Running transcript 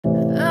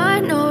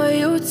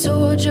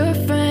told your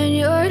friend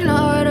you're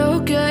not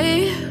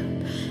okay,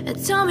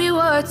 and tell me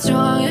what's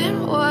wrong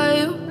and why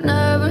you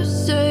never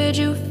said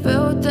you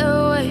felt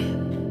that way.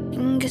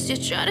 And guess you're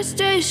trying to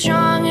stay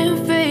strong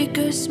and fake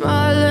a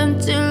smile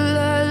until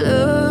I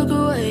look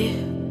away.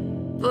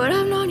 But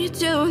I've known you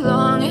too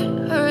long,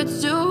 it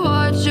hurts to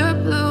watch your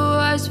blue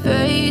eyes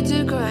fade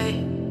to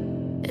gray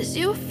as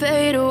you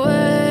fade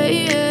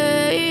away,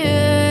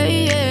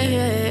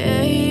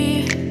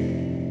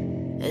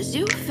 as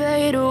you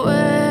fade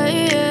away.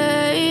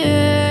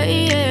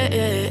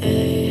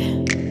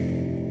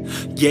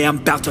 Yeah, I'm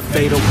about to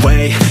fade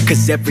away,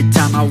 cause every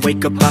time I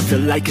wake up I feel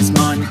like it's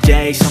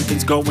Monday.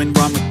 Something's going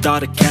wrong with all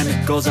the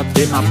chemicals up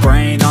in my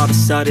brain. All of a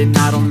sudden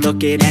I don't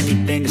look at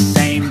anything the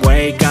same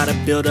way. Got a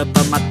buildup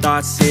of my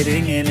thoughts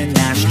sitting in an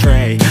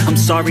ashtray. I'm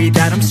sorry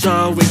that I'm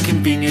so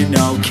inconvenient,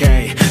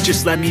 okay.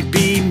 Just let me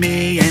be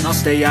me and I'll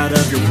stay out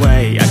of your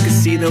way. I can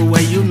see the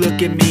way you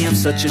look at me, I'm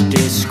such a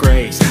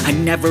disgrace. I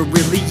never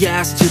really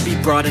asked to be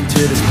brought into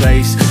this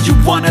place. You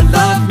wanna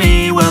love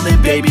me? Well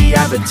then baby,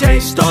 have a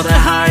taste. All the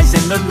highs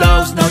and the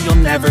lows, no,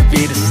 you'll never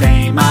be the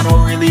same. I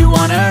don't really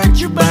wanna hurt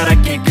you, but I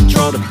can't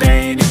control the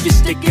pain. If you're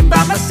sticking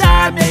by my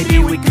side, maybe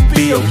we could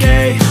be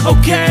okay.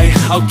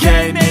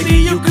 Okay, maybe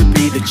you could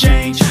be the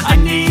change I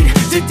need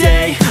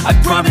today. I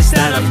promise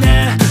that I've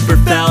never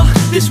felt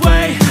this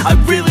way. I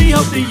really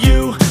hope that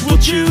you will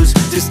choose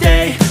to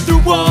stay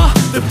through all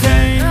the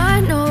pain.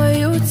 I know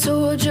you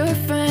told your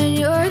friend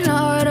you're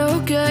not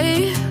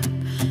okay,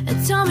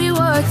 and tell me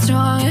what's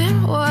wrong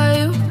and why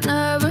you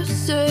never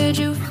said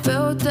you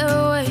felt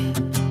that way.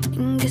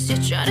 Guess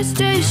you're trying to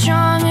stay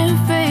strong and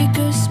fake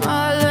a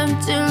smile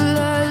until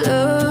I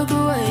look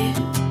away.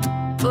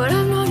 But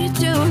I've known you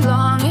too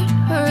long, it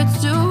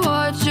hurts to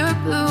watch your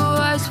blue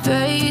eyes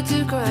fade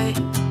to gray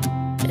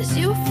as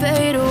you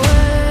fade away.